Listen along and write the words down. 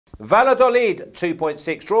Valladolid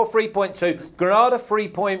 2.6, draw 3.2, Granada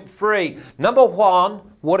 3.3. Number Juan,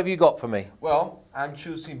 what have you got for me? Well, I'm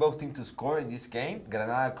choosing both teams to score in this game.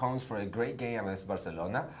 Granada comes for a great game against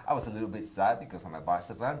Barcelona. I was a little bit sad because I'm a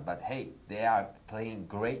Barca fan, but hey, they are playing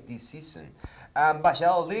great this season.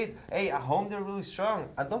 Valladolid, hey, at home they're really strong.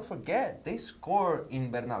 And don't forget, they scored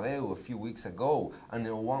in Bernabeu a few weeks ago and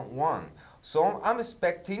they 1-1. So I'm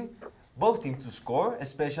expecting both teams to score,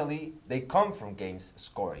 especially they come from games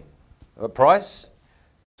scoring. Price?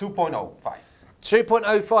 2.05.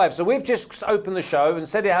 2.05. So we've just opened the show and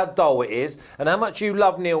said how dull it is and how much you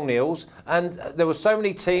love nil-nils. And there were so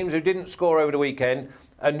many teams who didn't score over the weekend.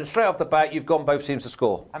 And straight off the bat, you've gone both teams to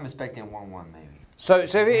score. I'm expecting 1-1 maybe. So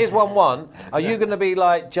if it is 1-1, are you going to be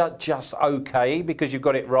like just okay because you've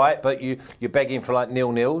got it right, but you're begging for like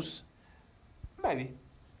nil-nils? Maybe.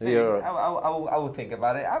 I will think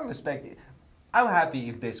about it. I'm happy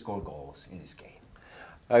if they score goals in this game.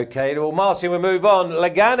 Okay, well, Martin, we move on.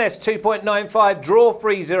 Leganes 2.95, draw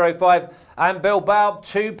 3.05, and Bilbao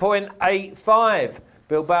 2.85.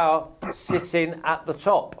 Bilbao sitting at the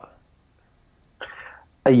top.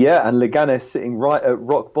 Yeah, and Leganes sitting right at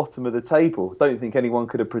rock bottom of the table. Don't think anyone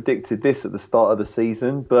could have predicted this at the start of the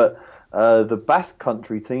season, but the Basque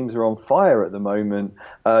Country teams are on fire at the moment.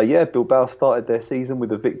 Yeah, Bilbao started their season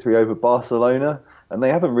with a victory over Barcelona, and they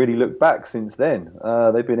haven't really looked back since then.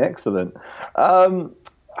 They've been excellent.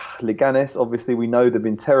 Leganes, obviously, we know they've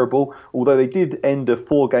been terrible, although they did end a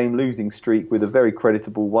 4-game losing streak with a very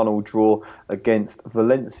creditable 1-1 draw against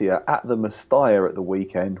Valencia at the Mestalla at the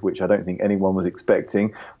weekend, which I don't think anyone was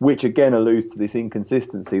expecting, which again alludes to this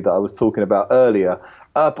inconsistency that I was talking about earlier.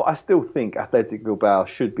 But I still think Athletic Bilbao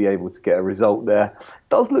should be able to get a result there. It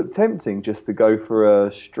does look tempting just to go for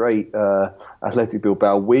a straight Athletic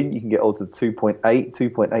Bilbao win. You can get odds of 2.8,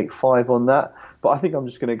 2.85 on that. But I think I'm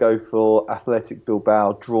just going to go for Athletic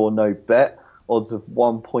Bilbao draw no bet, odds of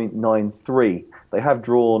 1.93. They have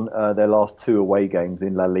drawn their last 2 away games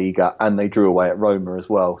in La Liga, and they drew away at Roma as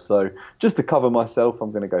well. So just to cover myself,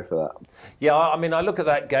 I'm going to go for that. Yeah, I mean, I look at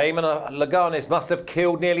that game, and Leganes must have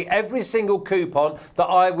killed nearly every single coupon that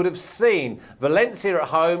I would have seen. Valencia at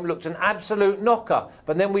home looked an absolute knocker.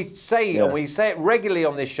 But then we say, and we say it regularly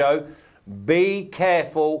on this show, be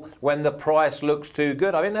careful when the price looks too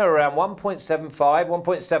good. I mean, they were around 1.75,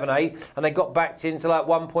 1.78, and they got backed into like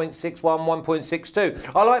 1.61,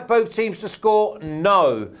 1.62. I like both teams to score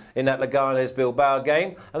no in that Leganes Bilbao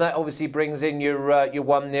game, and that obviously brings in your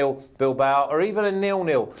 1-0 Bilbao or even a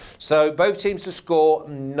 0-0. So both teams to score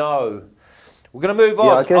no. We're going to move on.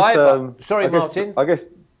 Yeah, I guess, Martin.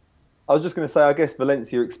 I was just going to say, I guess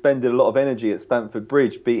Valencia expended a lot of energy at Stamford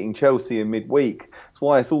Bridge, beating Chelsea in midweek. That's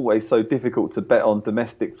why it's always so difficult to bet on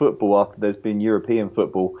domestic football after there's been European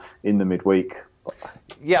football in the midweek.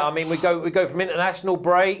 Yeah, I mean, we go from international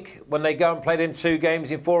break when they go and play them 2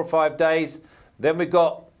 games in 4 or 5 days. Then we've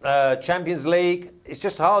got Champions League. It's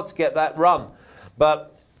just hard to get that run.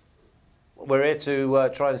 But we're here to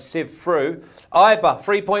try and sieve through. Eibar,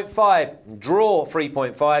 3.5. Draw,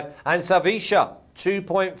 3.5. And Sevilla,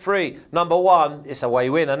 2.3. Number 1, it's a away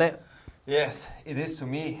win, isn't it? Yes, it is to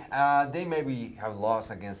me. They maybe have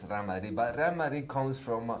lost against Real Madrid, but Real Madrid comes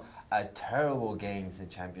from a terrible games in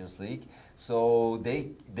Champions League. So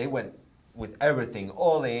they went with everything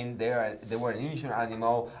all in. They were an injured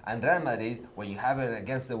animal, and Real Madrid, when you have it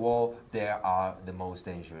against the wall, they are the most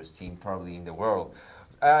dangerous team probably in the world.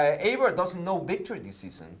 Eibar doesn't know victory this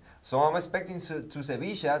season, so I'm expecting to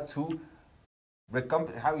Sevilla to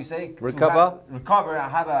recover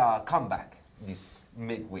and have a comeback this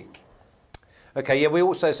midweek. Okay, yeah, we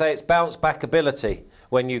also say it's bounce back ability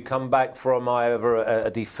when you come back from either a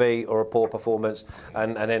defeat or a poor performance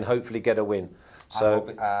and then hopefully get a win. So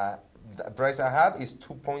the price I have is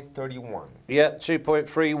 2.31. Yeah,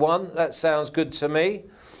 2.31. That sounds good to me.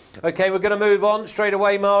 Okay, we're going to move on straight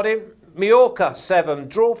away, Martin. Mallorca 7,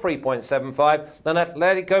 draw 3.75, and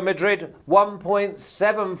Atletico Madrid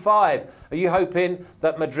 1.75. Are you hoping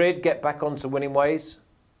that Madrid get back onto winning ways?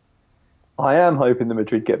 I am hoping the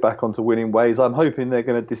Madrid get back onto winning ways. I'm hoping they're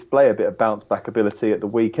going to display a bit of bounce back ability at the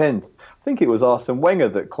weekend. I think it was Arsene Wenger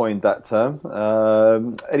that coined that term.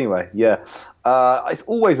 Anyway, yeah. It's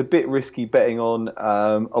always a bit risky betting on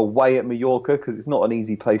away at Mallorca because it's not an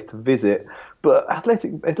easy place to visit. But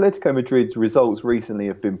Atletico Madrid's results recently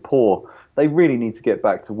have been poor. They really need to get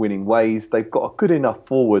back to winning ways. They've got a good enough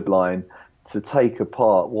forward line to take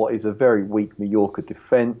apart what is a very weak Mallorca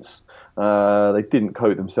defence. They didn't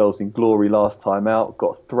coat themselves in glory last time out,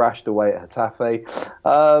 got thrashed away at Getafe.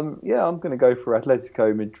 Yeah, I'm going to go for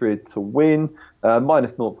Atletico Madrid to win.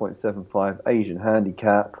 Minus 0.75 Asian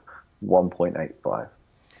handicap, 1.85.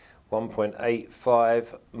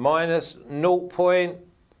 1.85 minus 0.75.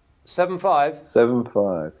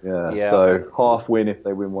 7-5, yeah. So half win if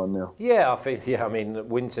they win 1-0. Yeah, I mean,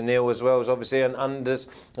 win to nil as well is obviously an unders,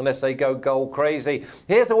 unless they go goal crazy.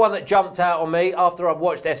 Here's the one that jumped out on me after I've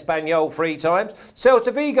watched Espanyol 3 times.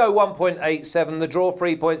 Celta Vigo 1.87, the draw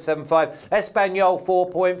 3.75, Espanyol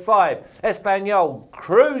 4.5. Espanyol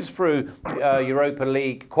cruise through Europa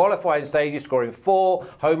League qualifying stages, scoring 4,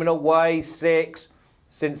 home and away 6.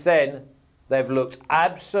 Since then, they've looked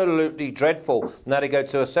absolutely dreadful. Now they go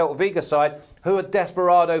to a Celta Vigo side who are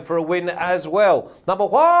desperado for a win as well. Number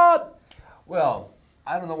one. Well,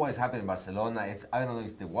 I don't know what is happening in Barcelona. I don't know if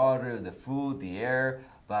it's the water, the food, the air,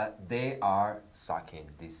 but they are sucking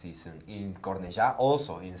this season in Cornellà,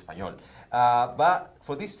 also in Espanyol. But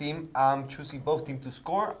for this team, I'm choosing both teams to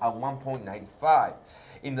score at 1.95.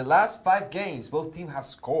 In the last 5 games, both teams have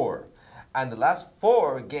scored. And the last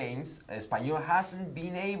 4 games, Espanyol hasn't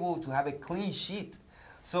been able to have a clean sheet.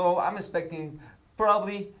 So I'm expecting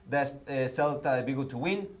probably the Celta Vigo to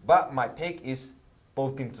win, but my pick is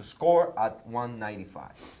both teams to score at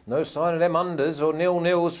 1.95. No sign of them unders or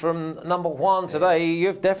nil-nils from number one today.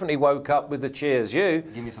 You've definitely woke up with the cheers. You?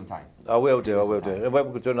 Give me some time. I will do. We'll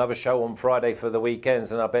do another show on Friday for the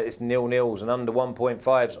weekends, and I bet it's nil-nils and under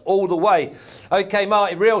 1.5s all the way. Okay,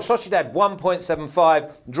 Martin, Real Sociedad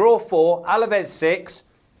 1.75, draw 4, Alaves 6.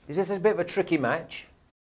 Is this a bit of a tricky match?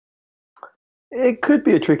 It could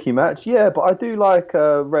be a tricky match, yeah, but I do like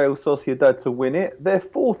Real Sociedad to win it. They're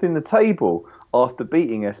 4th in the table after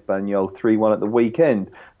beating Espanyol 3-1 at the weekend.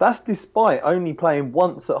 That's despite only playing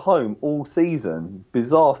once at home all season.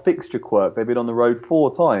 Bizarre fixture quirk, they've been on the road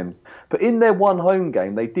 4 times. But in their one home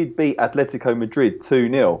game, they did beat Atletico Madrid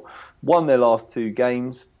 2-0. Won their last 2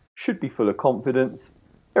 games, should be full of confidence.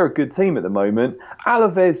 They're a good team at the moment.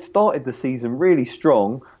 Alaves started the season really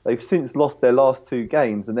strong. They've since lost their last 2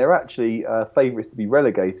 games, and they're actually favourites to be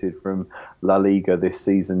relegated from La Liga this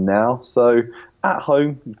season now. So at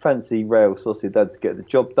home, you fancy Real Sociedad to get the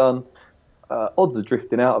job done. Odds are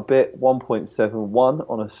drifting out a bit. 1.71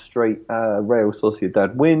 on a straight Real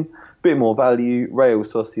Sociedad win. Bit more value, Real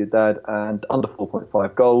Sociedad, and under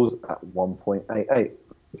 4.5 goals at 1.88.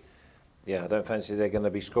 Yeah, I don't fancy they're going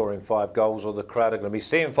to be scoring 5 goals or the crowd are going to be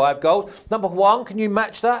seeing 5 goals. Number one, can you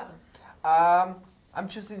match that? I'm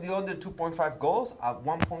choosing the under 2.5 goals at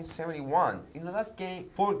 1.71. In the last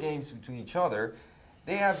 4 games between each other,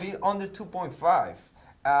 they have been under 2.5.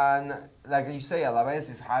 And like you say, Alaves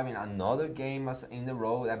is having another game in the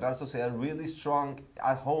road, and Real Sociedad really strong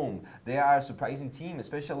at home. They are a surprising team,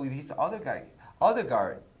 especially with this other guy.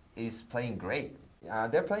 Odegaard is playing great.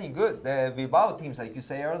 They're playing good. The Bilbao teams, like you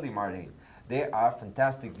say earlier, Martin, they are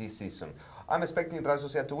fantastic this season. I'm expecting Real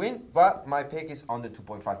Sociedad to win, but my pick is under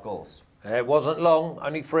 2.5 goals. It wasn't long,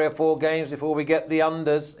 only 3 or 4 games before we get the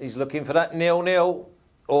unders. He's looking for that 0-0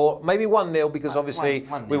 or maybe 1-0 because obviously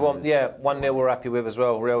we want, 1-0 we're happy with as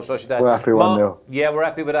well, Real Sociedad. We're happy 1-0. Yeah, we're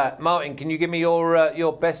happy with that. Martin, can you give me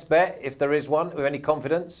your best bet, if there is one, with any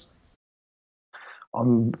confidence?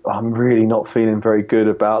 I'm really not feeling very good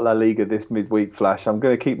about La Liga this midweek flash. I'm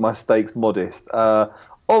going to keep my stakes modest.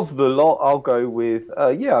 Of the lot, I'll go with,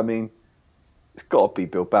 I mean, it's got to be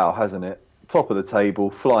Bilbao, hasn't it? Top of the table,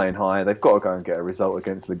 flying high. They've got to go and get a result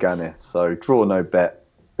against Leganes. So draw no bet,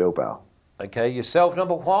 Bilbao. Okay, yourself,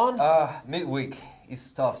 number one? Midweek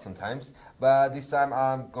is tough sometimes, but this time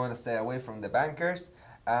I'm going to stay away from the bankers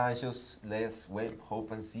and just let's wait,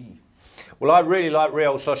 hope and see. Well, I really like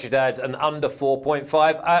Real Sociedad and under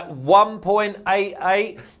 4.5 at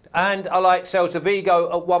 1.88. And I like Celta Vigo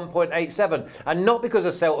at 1.87. And not because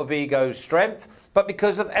of Celta Vigo's strength, but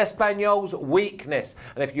because of Espanyol's weakness.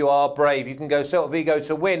 And if you are brave, you can go Celta Vigo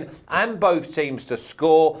to win and both teams to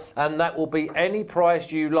score. And that will be any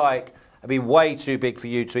price you like. It'd be way too big for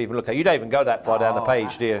you to even look at. You don't even go that far down the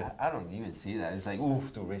page, do you? I don't even see that. It's like,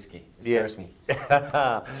 oof, too risky. It scares me.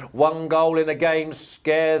 1 goal in a game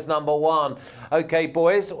scares number one. Okay,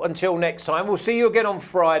 boys, until next time. We'll see you again on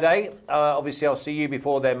Friday. Obviously, I'll see you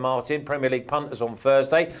before then, Martin. Premier League punters on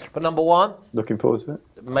Thursday. But number one. Looking forward to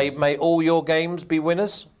it. May all your games be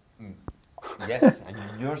winners. Yes, and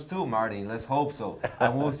yours too, Martin. Let's hope so.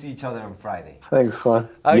 And we'll see each other on Friday. Thanks, Juan.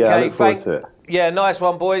 Okay, I look forward to it. Yeah, nice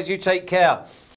one, boys. You take care.